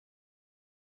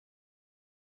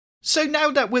So now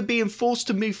that we're being forced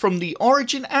to move from the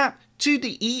Origin app to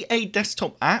the EA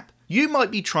Desktop app, you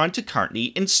might be trying to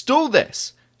currently install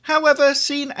this. However,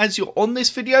 seeing as you're on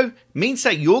this video means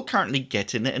that you're currently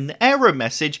getting an error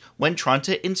message when trying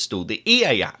to install the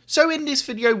EA app. So in this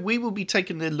video, we will be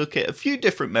taking a look at a few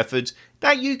different methods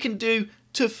that you can do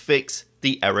to fix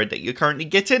the error that you're currently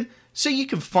getting, so you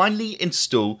can finally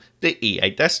install the EA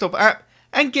Desktop app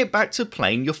and get back to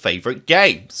playing your favourite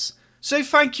games. So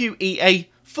thank you EA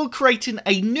for creating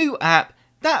a new app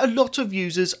that a lot of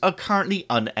users are currently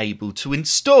unable to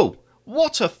install.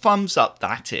 What a thumbs up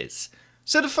that is.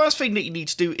 So the first thing that you need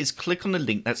to do is click on the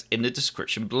link that's in the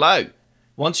description below.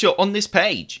 Once you're on this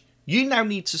page, you now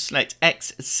need to select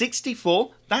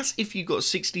x64, that's if you've got a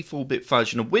 64-bit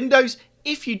version of Windows.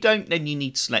 If you don't, then you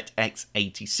need to select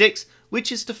x86,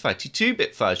 which is the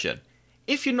 32-bit version.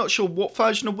 If you're not sure what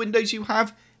version of Windows you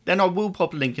have, then I will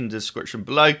pop a link in the description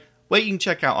below where you can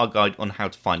check out our guide on how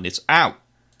to find this out.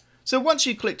 So once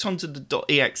you clicked onto the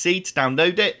 .exe to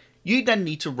download it, you then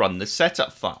need to run the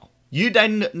setup file. You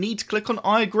then need to click on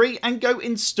I agree and go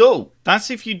install. That's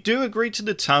if you do agree to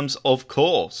the terms, of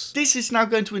course. This is now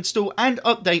going to install and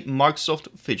update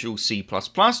Microsoft Visual C++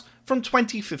 from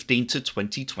 2015 to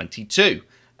 2022.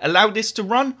 Allow this to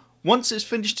run. Once it's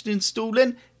finished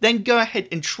installing, then go ahead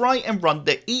and try and run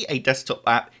the EA Desktop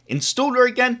app installer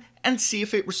again and see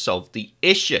if it resolved the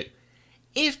issue.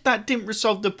 If that didn't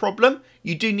resolve the problem,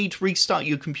 you do need to restart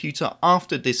your computer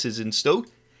after this is installed.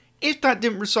 If that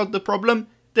didn't resolve the problem,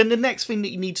 then the next thing that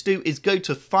you need to do is go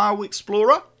to File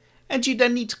Explorer, and you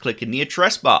then need to click in the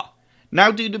address bar.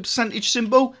 Now do the percentage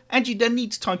symbol, and you then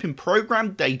need to type in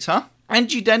program data,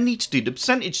 and you then need to do the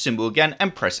percentage symbol again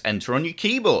and press enter on your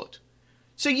keyboard.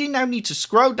 So you now need to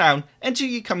scroll down until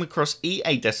you come across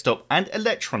EA Desktop and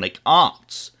Electronic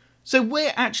Arts. So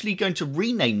we're actually going to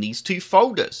rename these two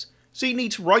folders. So you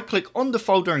need to right click on the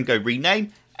folder and go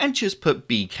rename and just put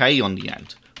BK on the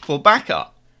end for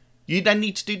backup. You then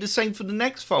need to do the same for the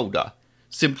next folder.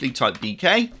 Simply type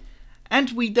BK,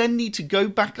 and we then need to go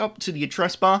back up to the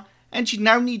address bar, and you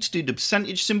now need to do the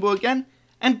percentage symbol again,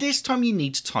 and this time you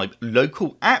need to type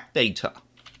local app data.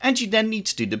 And you then need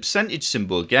to do the percentage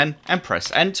symbol again and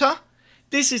press enter.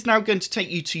 This is now going to take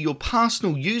you to your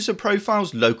personal user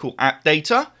profile's local app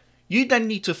data. You then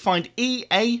need to find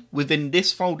EA within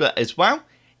this folder as well.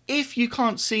 If you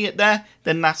can't see it there,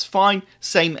 then that's fine,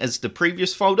 same as the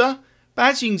previous folder.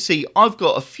 But as you can see, I've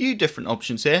got a few different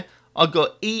options here. I've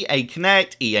got EA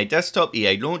Connect, EA Desktop,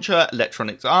 EA Launcher,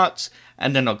 Electronic Arts,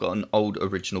 and then I've got an old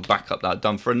original backup that I've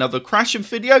done for another crashing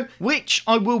video, which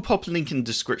I will pop a link in the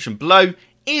description below.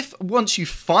 If once you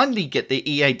finally get the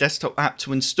EA Desktop app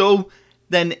to install,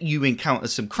 then you encounter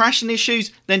some crashing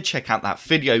issues, then check out that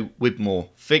video with more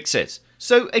fixes.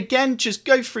 So again, just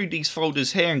go through these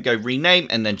folders here and go rename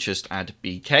and then just add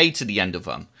BK to the end of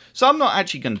them. So I'm not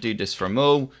actually going to do this for them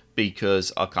all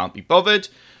because I can't be bothered.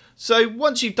 So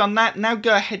once you've done that, now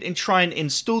go ahead and try and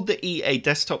install the EA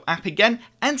Desktop app again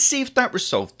and see if that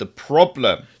resolved the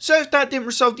problem. So if that didn't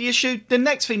resolve the issue, the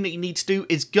next thing that you need to do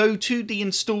is go to the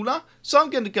installer. So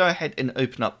I'm going to go ahead and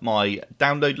open up my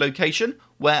download location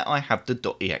where I have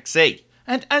the .exe.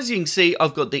 And as you can see,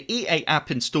 I've got the EA app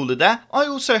installer there. I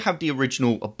also have the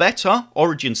original better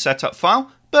Origin setup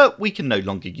file, but we can no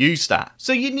longer use that.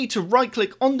 So you need to right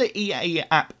click on the EA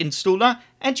app installer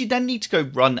and you then need to go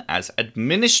run as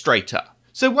administrator.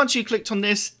 So once you clicked on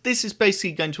this, this is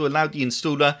basically going to allow the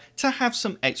installer to have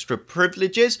some extra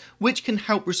privileges which can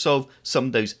help resolve some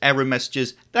of those error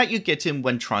messages that you're getting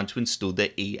when trying to install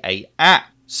the EA app.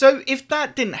 So if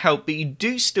that didn't help but you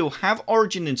do still have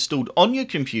Origin installed on your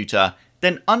computer,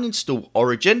 then uninstall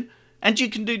Origin, and you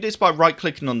can do this by right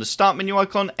clicking on the start menu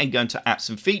icon and going to apps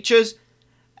and features.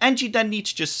 And you then need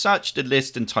to just search the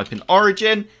list and type in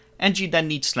Origin, and you then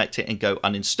need to select it and go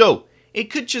uninstall. It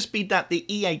could just be that the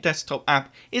EA Desktop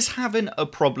app is having a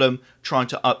problem trying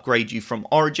to upgrade you from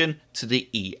Origin to the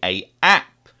EA app.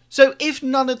 So if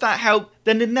none of that helped,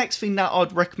 then the next thing that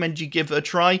I'd recommend you give a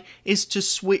try is to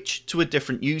switch to a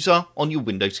different user on your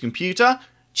Windows computer,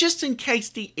 just in case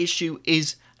the issue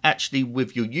is actually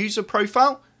with your user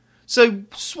profile. So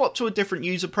swap to a different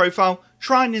user profile,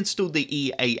 try and install the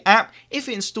EA app. If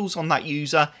it installs on that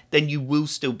user, then you will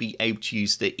still be able to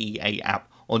use the EA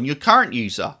app on your current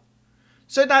user.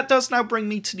 So that does now bring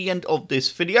me to the end of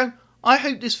this video. I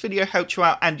hope this video helped you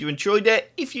out and you enjoyed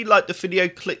it. If you liked the video,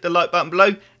 click the like button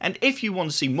below. And if you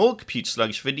want to see more computer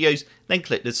sluggish videos, then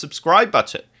click the subscribe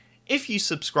button. If you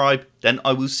subscribe, then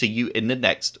I will see you in the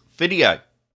next video.